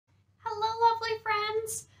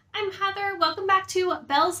I'm Heather. Welcome back to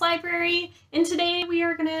Belle's Library, and today we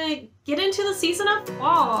are gonna get into the season of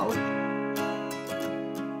fall.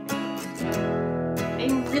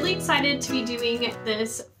 I'm really excited to be doing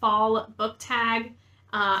this fall book tag.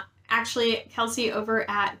 Actually, Kelsey over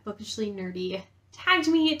at Bookishly Nerdy tagged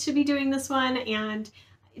me to be doing this one, and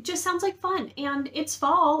it just sounds like fun. And it's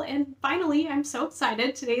fall, and finally, I'm so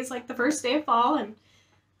excited. Today's like the first day of fall, and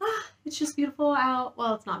it's just beautiful out.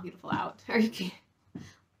 Well, it's not beautiful out. Are you kidding?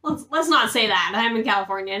 Let's not say that. I'm in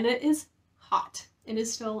California and it is hot. It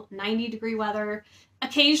is still 90-degree weather.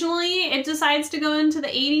 Occasionally it decides to go into the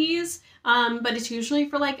 80s, but it's usually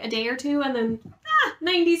for like a day or two and then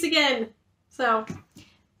 90s again. So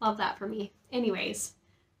love that for me. Anyways,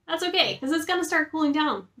 that's okay because it's gonna start cooling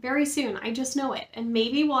down very soon. I just know it. And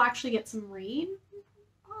maybe we'll actually get some rain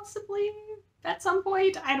possibly at some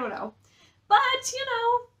point. I don't know. But you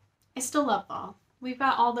know, I still love fall. We've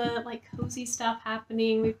got all the like cozy stuff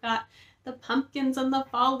happening. We've got the pumpkins and the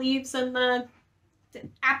fall leaves and the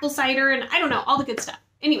apple cider and I don't know, all the good stuff.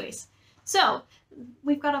 Anyways, so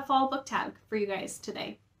we've got a fall book tag for you guys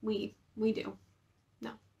today. We do.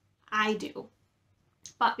 No, I do.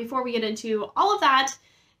 But before we get into all of that,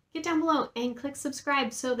 get down below and click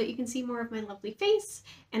subscribe so that you can see more of my lovely face.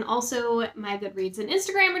 And also my Goodreads and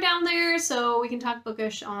Instagram are down there so we can talk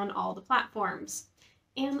bookish on all the platforms.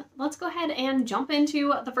 And let's go ahead and jump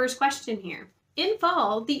into the first question here. In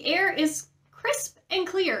fall, the air is crisp and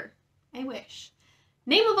clear. I wish.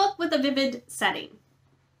 Name a book with a vivid setting.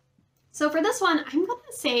 So for this one, I'm going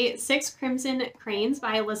to say Six Crimson Cranes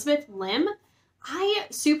by Elizabeth Lim. I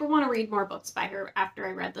super want to read more books by her after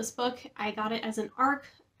I read this book. I got it as an ARC.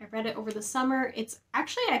 I read it over the summer. It's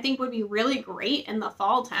actually, I think, would be really great in the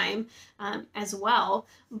fall time as well.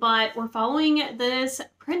 But we're following this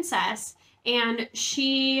princess, and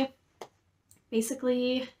she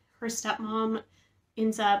basically, her stepmom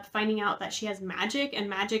ends up finding out that she has magic, and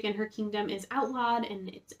magic in her kingdom is outlawed and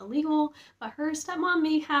it's illegal, but her stepmom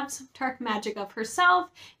may have some dark magic of herself,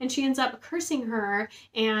 and she ends up cursing her,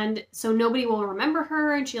 and so nobody will remember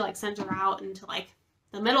her, and she like sends her out into like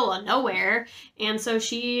the middle of nowhere, and so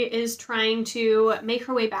she is trying to make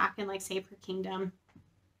her way back and like save her kingdom.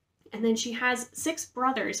 And then she has 6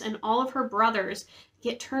 brothers, and all of her brothers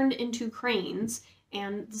get turned into cranes.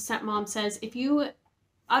 And the stepmom says, if you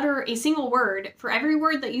utter a single word, for every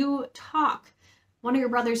word that you talk, one of your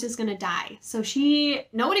brothers is going to die. So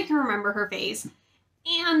nobody can remember her face,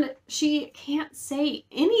 and she can't say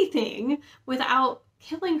anything without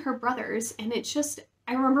killing her brothers. And it's just,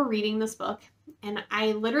 I remember reading this book, and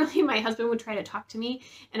I literally, my husband would try to talk to me,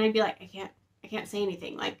 and I'd be like, I can't say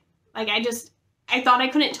anything. Like I thought I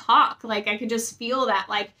couldn't talk. Like I could just feel that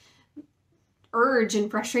like urge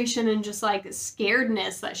and frustration and just like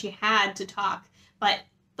scaredness that she had to talk. But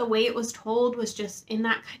the way it was told was just in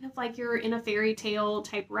that kind of like you're in a fairy tale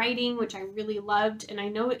type writing, which I really loved. And I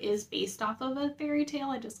know it is based off of a fairy tale.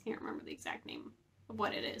 I just can't remember the exact name of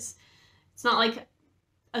what it is. It's not like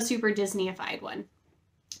a super Disney-ified one.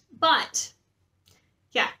 But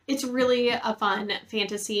yeah, it's really a fun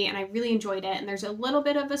fantasy, and I really enjoyed it. And there's a little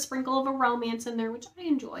bit of a sprinkle of a romance in there, which I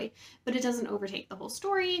enjoy, but it doesn't overtake the whole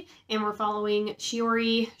story. And we're following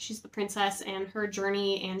Shiori. She's the princess, and her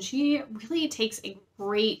journey, and she really takes a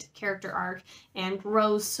great character arc and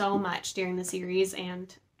grows so much during the series,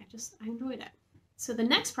 and I enjoyed it. So the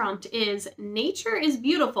next prompt is, nature is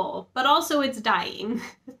beautiful, but also it's dying.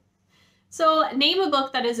 So name a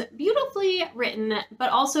book that is beautifully written,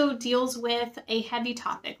 but also deals with a heavy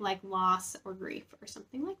topic like loss or grief or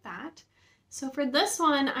something like that. So for this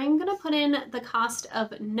one, I'm going to put in The Cost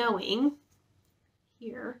of Knowing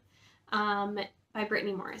here by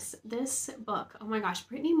Brittany Morris. This book, oh my gosh,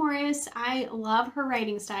 Brittany Morris, I love her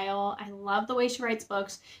writing style. I love the way she writes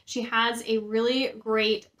books. She has a really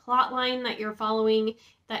great plot line that you're following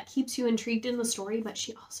that keeps you intrigued in the story, but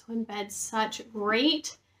she also embeds such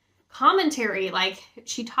great commentary. Like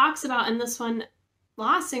she talks about in this one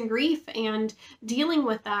loss and grief and dealing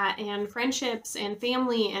with that, and friendships and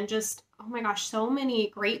family, and just, oh my gosh, so many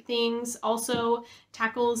great things. Also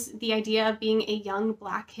tackles the idea of being a young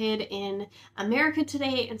Black kid in America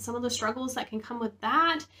today and some of the struggles that can come with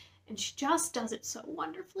that, and she just does it so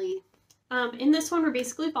wonderfully. In this one, we're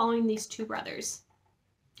basically following these 2 brothers,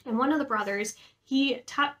 and one of the brothers, he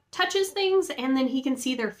touches things and then he can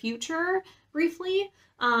see their future briefly.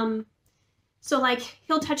 So like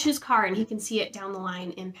he'll touch his car and he can see it down the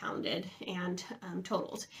line impounded and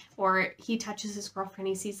totaled, or he touches his girlfriend,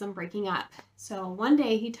 he sees them breaking up. So one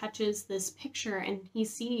day he touches this picture and he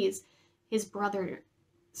sees his brother's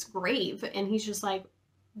grave, and he's just like,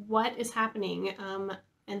 what is happening?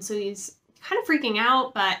 And so he's kind of freaking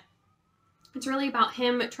out, but It's really about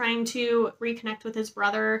him trying to reconnect with his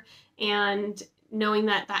brother and knowing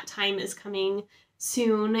that that time is coming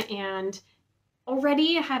soon, and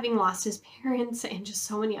already having lost his parents and just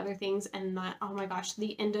so many other things. And that, oh my gosh,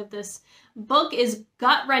 the end of this book is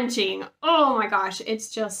gut-wrenching. Oh my gosh,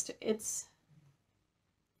 it's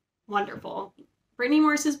wonderful. Brittany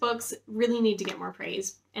Morris's books really need to get more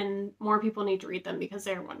praise, and more people need to read them because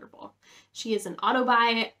they're wonderful. She is an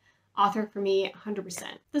auto-buy author for me, 100%.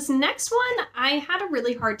 This next one, I had a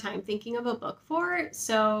really hard time thinking of a book for,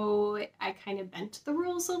 so I kind of bent the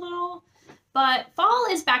rules a little. But fall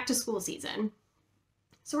is back to school season.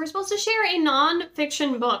 So we're supposed to share a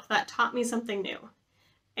nonfiction book that taught me something new.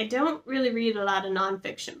 I don't really read a lot of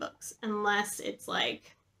nonfiction books unless it's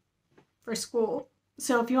like for school.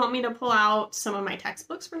 So if you want me to pull out some of my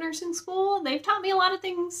textbooks for nursing school, they've taught me a lot of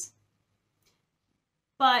things,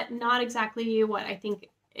 but not exactly what I think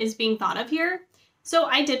is being thought of here. So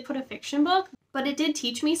I did put a fiction book, but it did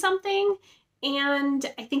teach me something, and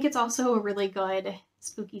I think it's also a really good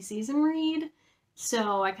spooky season read.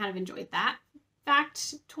 So I kind of enjoyed that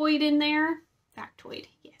factoid in there. Factoid,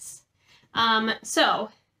 yes. So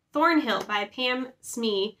Thornhill by Pam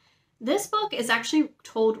Smee. This book is actually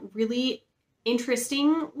told really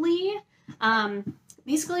interestingly.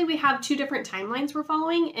 Basically, we have two different timelines we're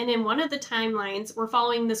following, and in one of the timelines, we're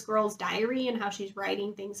following this girl's diary and how she's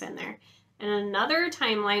writing things in there. And in another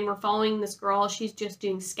timeline, we're following this girl, she's just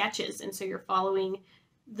doing sketches, and so you're following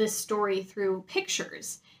this story through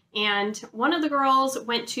pictures. And one of the girls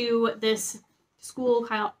went to this school,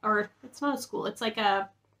 or it's not a school, it's like a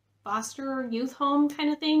foster youth home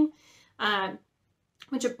kind of thing,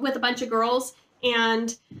 with a bunch of girls,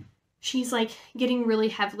 and she's like getting really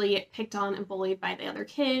heavily picked on and bullied by the other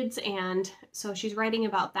kids, and so she's writing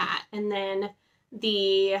about that. And then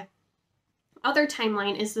the other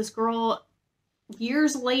timeline is this girl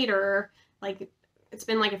years later, like it's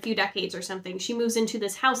been like a few decades or something, she moves into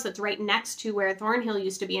this house that's right next to where Thornhill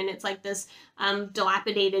used to be, and it's like this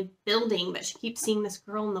dilapidated building, but she keeps seeing this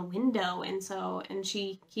girl in the window, and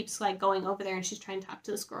she keeps like going over there, and she's trying to talk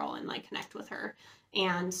to this girl and like connect with her.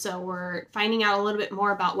 And so we're finding out a little bit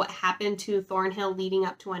more about what happened to Thornhill leading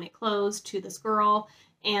up to when it closed, to this girl,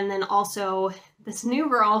 and then also this new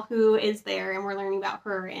girl who is there, and we're learning about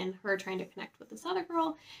her and her trying to connect with this other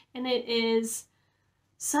girl. And it is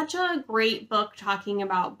such a great book talking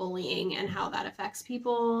about bullying and how that affects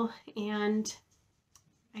people, and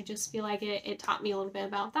I just feel like it taught me a little bit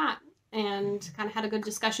about that, and kind of had a good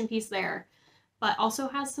discussion piece there, but also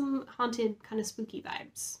has some haunted kind of spooky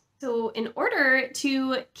vibes. So in order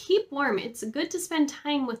to keep warm, it's good to spend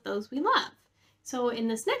time with those we love. So in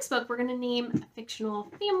this next book, we're going to name a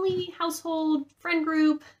fictional family, household, friend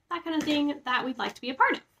group, that kind of thing that we'd like to be a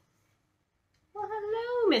part of. Well,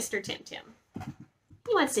 hello, Mr. Tim Tim.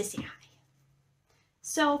 He wants to say hi.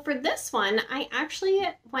 So for this one, I actually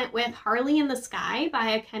went with Harley in the Sky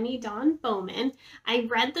by Akemi Dawn Bowman. I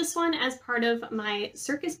read this one as part of my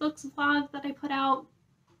Circus Books vlog that I put out,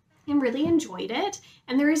 and really enjoyed it.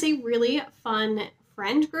 And there is a really fun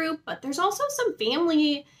friend group, but there's also some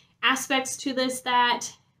family aspects to this that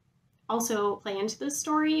also play into this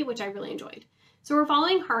story, which I really enjoyed. So we're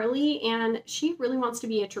following Harley, and she really wants to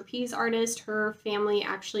be a trapeze artist. Her family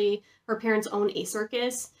actually, her parents own a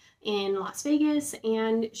circus in Las Vegas,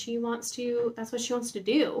 and that's what she wants to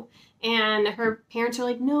do. And her parents are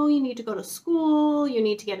like, no, you need to go to school, you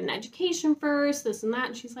need to get an education first, this and that.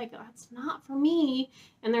 And she's like, that's not for me.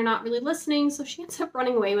 And they're not really listening, so she ends up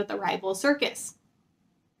running away with a rival circus.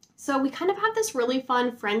 So we kind of have this really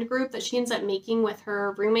fun friend group that she ends up making with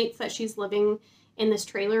her roommates that she's living in this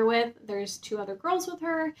trailer with. There's two other girls with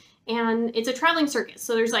her, and it's a traveling circus.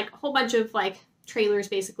 So there's like a whole bunch of like trailers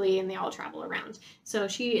basically, and they all travel around. So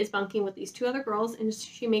she is bunking with these two other girls, and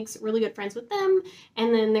she makes really good friends with them.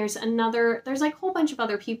 And then there's like a whole bunch of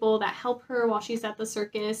other people that help her while she's at the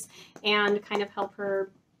circus and kind of help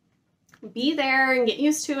her be there and get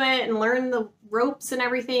used to it and learn the ropes and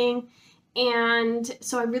everything. And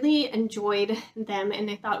so I really enjoyed them, and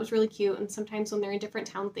I thought it was really cute. And sometimes when they're in different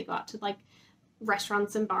towns, they go out to like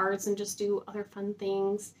restaurants and bars and just do other fun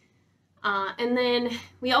things. And then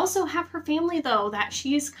we also have her family, though, that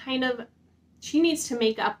she needs to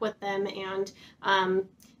make up with them, and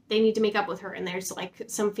they need to make up with her. And there's like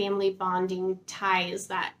some family bonding ties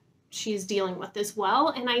that she's dealing with as well.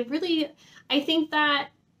 And I think that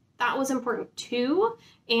was important too.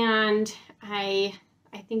 And I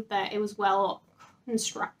think that it was well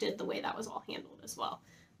constructed the way that was all handled as well.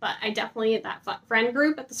 But I definitely, that friend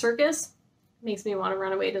group at the circus makes me want to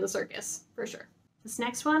run away to the circus for sure. This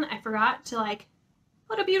next one, I forgot to like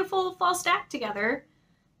put a beautiful fall stack together.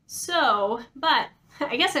 So, but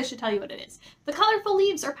I guess I should tell you what it is. The colorful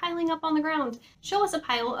leaves are piling up on the ground. Show us a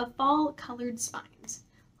pile of fall-colored spines.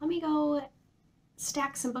 Let me go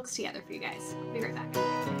stack some books together for you guys. I'll be right back.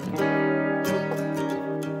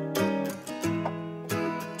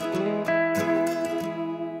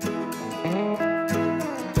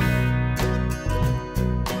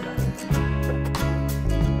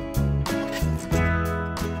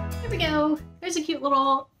 There's a cute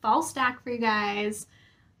little fall stack for you guys.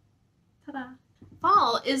 Ta-da!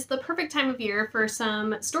 Fall is the perfect time of year for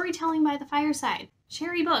some storytelling by the fireside.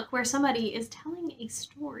 Cherry book where somebody is telling a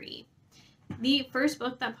story. The first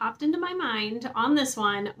book that popped into my mind on this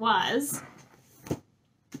one was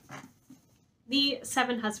The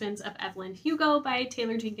 7 Husbands of Evelyn Hugo by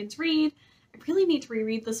Taylor Jenkins Reid. I really need to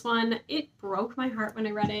reread this one. It broke my heart when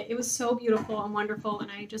I read it. It was so beautiful and wonderful, and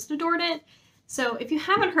I just adored it. So if you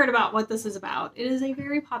haven't heard about what this is about, it is a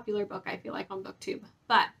very popular book, I feel like, on BookTube.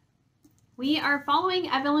 But we are following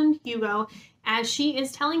Evelyn Hugo as she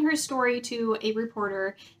is telling her story to a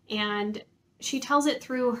reporter, and she tells it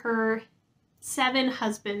through her 7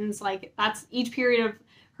 husbands. Like, that's each period of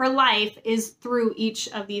her life is through each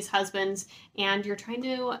of these husbands, and you're trying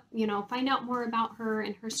to, you know, find out more about her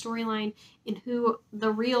and her storyline and who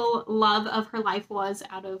the real love of her life was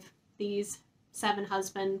out of these 7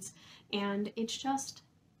 husbands. And it's just,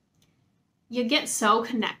 you get so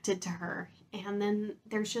connected to her, and then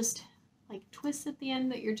there's just like twists at the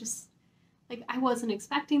end that you're just like, I wasn't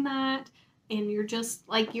expecting that, and you're just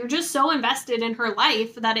like, you're just so invested in her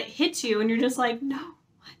life that it hits you and you're just like, no,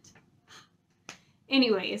 what?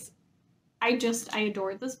 Anyways, I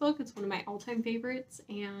adored this book. It's one of my all-time favorites,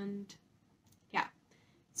 and yeah.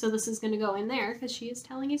 So this is going to go in there because she is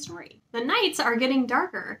telling a story. The nights are getting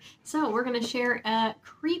darker, so we're going to share a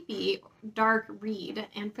creepy, dark read.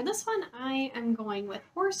 And for this one, I am going with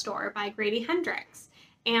Horror Store by Grady Hendrix.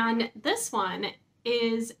 And this one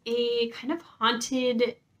is a kind of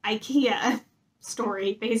haunted IKEA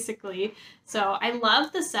story, basically. So I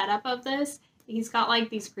love the setup of this. He's got like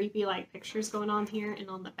these creepy like pictures going on here, and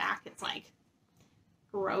on the back it's like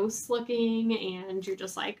gross looking, and you're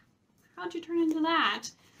just like, how'd you turn into that?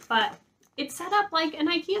 But it's set up like an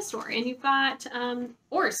IKEA store, and you've got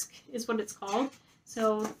Orsk is what it's called.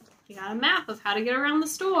 So you got a map of how to get around the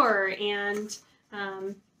store, and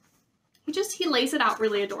he lays it out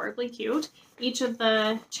really adorably cute. Each of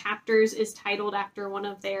the chapters is titled after one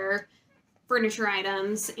of their furniture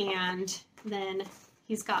items, and then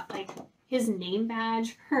he's got like his name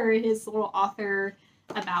badge for his little author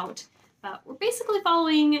about. But we're basically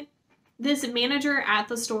following this manager at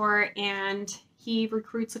the store, and he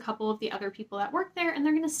recruits a couple of the other people that work there, and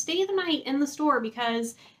they're going to stay the night in the store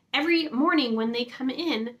because every morning when they come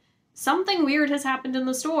in, something weird has happened in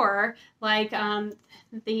the store. Like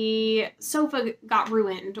the sofa got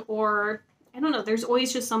ruined, or I don't know, there's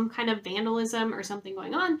always just some kind of vandalism or something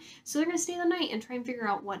going on. So they're going to stay the night and try and figure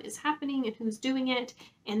out what is happening and who's doing it.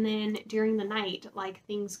 And then during the night, like,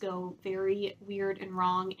 things go very weird and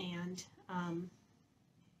wrong and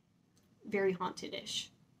very haunted-ish.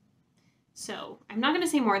 So I'm not going to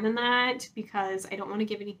say more than that because I don't want to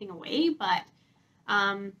give anything away, but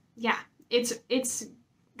yeah, it's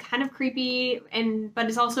kind of creepy, but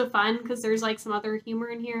it's also fun because there's like some other humor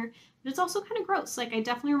in here, but it's also kind of gross. Like, I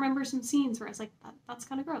definitely remember some scenes where I was like, that's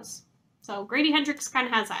kind of gross. So Grady Hendrix kind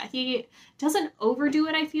of has that. He doesn't overdo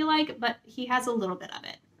it, I feel like, but he has a little bit of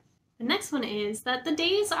it. The next one is that the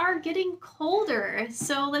days are getting colder,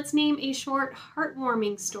 so let's name a short,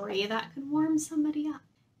 heartwarming story that could warm somebody up.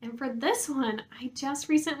 And for this one, I just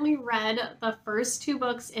recently read the first 2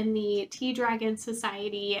 books in the Tea Dragon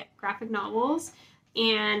Society graphic novels,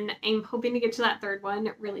 and I'm hoping to get to that 3rd one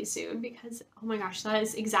really soon because, oh my gosh, that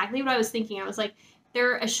is exactly what I was thinking. I was like,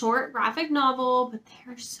 they're a short graphic novel, but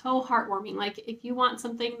they're so heartwarming. Like, if you want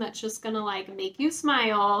something that's just gonna like make you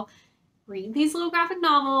smile, read these little graphic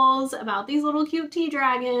novels about these little cute tea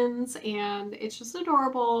dragons, and it's just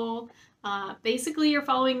adorable. Basically, you're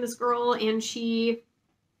following this girl, and she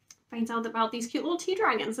finds out about these cute little tea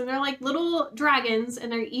dragons, and they're like little dragons, and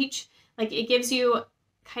they're each, like, it gives you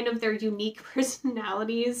kind of their unique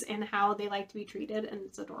personalities and how they like to be treated, and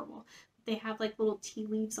it's adorable. They have like little tea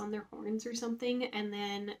leaves on their horns or something, and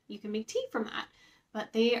then you can make tea from that.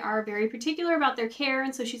 But they are very particular about their care,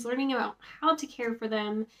 and so she's learning about how to care for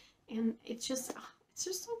them, and it's just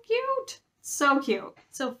so cute. So cute.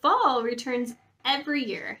 So fall returns every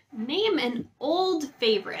year. Name an old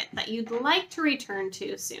favorite that you'd like to return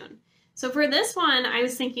to soon. So for this one, I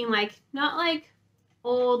was thinking like, not like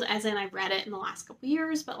old as in I've read it in the last couple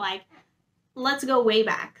years, but like, let's go way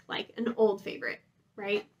back, like an old favorite,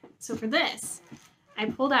 right? So for this, I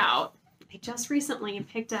pulled out I just recently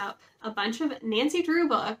picked up a bunch of Nancy Drew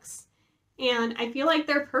books, and I feel like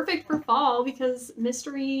they're perfect for fall because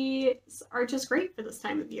mysteries are just great for this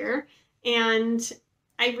time of year. And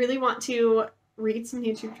I really want to read some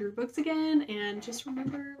Nancy Drew books again and just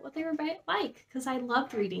remember what they were like, because I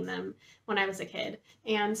loved reading them when I was a kid.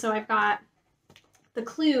 And so I've got The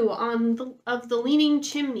Clue of the Leaning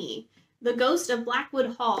Chimney, The Ghost of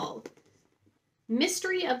Blackwood Hall,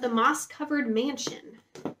 Mystery of the Moss-Covered Mansion,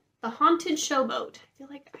 The Haunted Showboat. I feel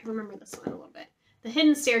like I remember this one a little bit. The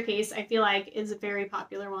Hidden Staircase, I feel like, is a very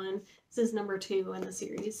popular one. This is number 2 in the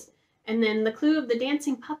series. And then The Clue of the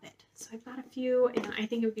Dancing Puppet. So I've got a few, and I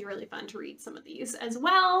think it would be really fun to read some of these as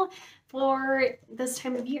well for this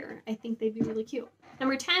time of year. I think they'd be really cute.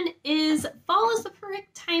 Number 10 is fall is the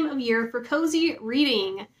perfect time of year for cozy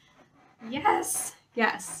reading. Yes,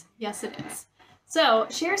 yes, yes it is. So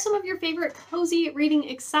share some of your favorite cozy reading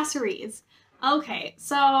accessories. Okay,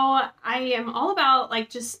 so I am all about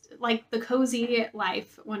just the cozy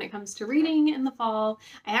life when it comes to reading in the fall.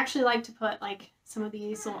 I actually like to put some of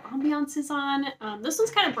these little ambiances on. This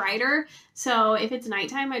one's kind of brighter, so if it's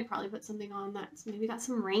nighttime, I'd probably put something on that's maybe got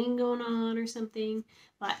some rain going on or something.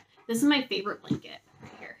 But this is my favorite blanket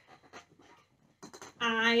right here.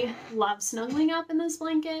 I love snuggling up in this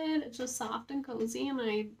blanket. It's just soft and cozy, and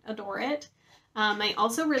I adore it. I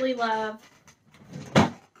also really love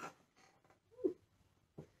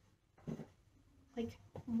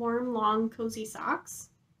warm, long, cozy socks.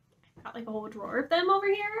 I've got a whole drawer of them over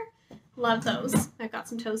here. Love those. I've got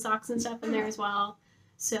some toe socks and stuff in there as well.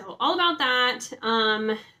 So all about that.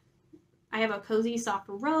 I have a cozy soft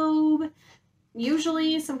robe.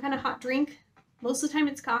 Usually some kind of hot drink. Most of the time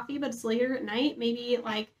it's coffee, but it's later at night. Maybe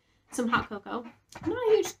some hot cocoa. I'm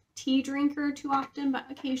not a huge tea drinker too often, but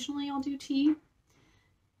occasionally I'll do tea.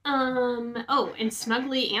 Oh, and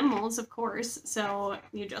snuggly animals, of course. So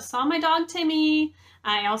you just saw my dog Timmy.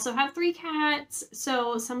 I also have 3 cats.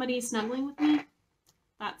 So somebody snuggling with me,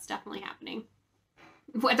 that's definitely happening.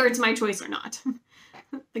 Whether it's my choice or not.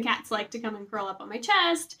 The cats like to come and curl up on my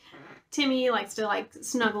chest. Timmy likes to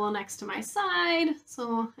snuggle next to my side.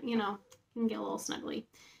 So, you know, can get a little snuggly.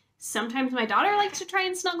 Sometimes my daughter likes to try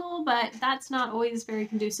and snuggle, but that's not always very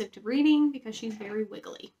conducive to reading because she's very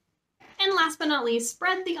wiggly. And last but not least,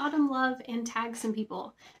 spread the autumn love and tag some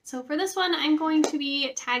people. So for this one, I'm going to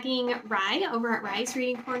be tagging Rye over at Rye's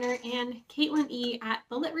Reading Corner and Caitlin E at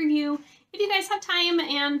The Lit Review. If you guys have time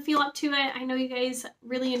and feel up to it, I know you guys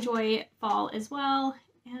really enjoy fall as well,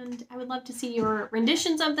 and I would love to see your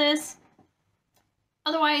renditions of this.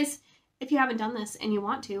 Otherwise, if you haven't done this and you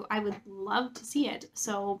want to, I would love to see it.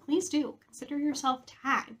 So please do consider yourself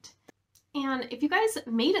tagged. And if you guys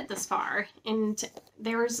made it this far and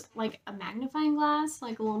there's a magnifying glass, a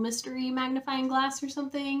little mystery magnifying glass or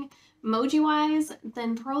something, emoji-wise,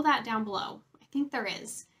 then throw that down below. I think there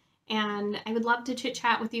is. And I would love to chit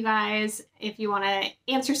chat with you guys if you want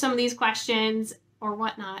to answer some of these questions or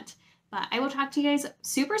whatnot. But I will talk to you guys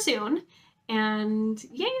super soon. And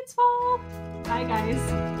yay, it's fall! Bye,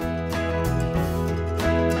 guys.